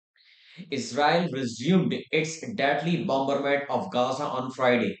Israel resumed its deadly bombardment of Gaza on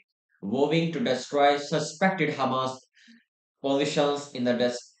Friday, vowing to destroy suspected Hamas positions in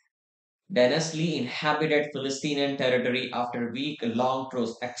the densely inhabited Palestinian territory after week-long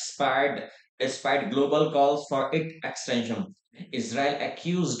truce expired despite global calls for its extension. Israel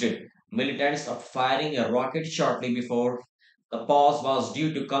accused militants of firing a rocket shortly before the pause was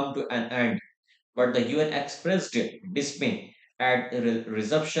due to come to an end, but the UN expressed dismay at the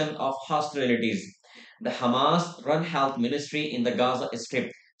resumption of hostilities. The Hamas-run health ministry in the Gaza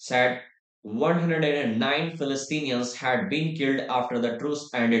Strip said 109 Palestinians had been killed after the truce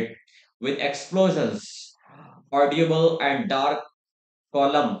ended, with explosions audible and dark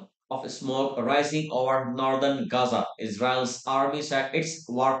column of smoke rising over northern Gaza. Israel's army said its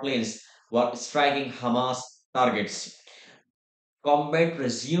warplanes were striking Hamas targets. Combat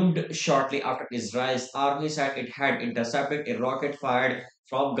resumed shortly after Israel's army said it had intercepted a rocket fired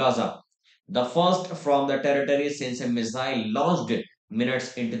from Gaza, the first from the territory since a missile launched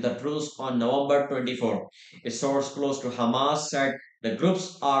minutes into the truce on November 24. A source close to Hamas said the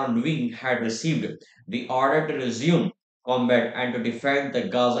group's armed wing had received the order to resume combat and to defend the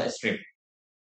Gaza Strip.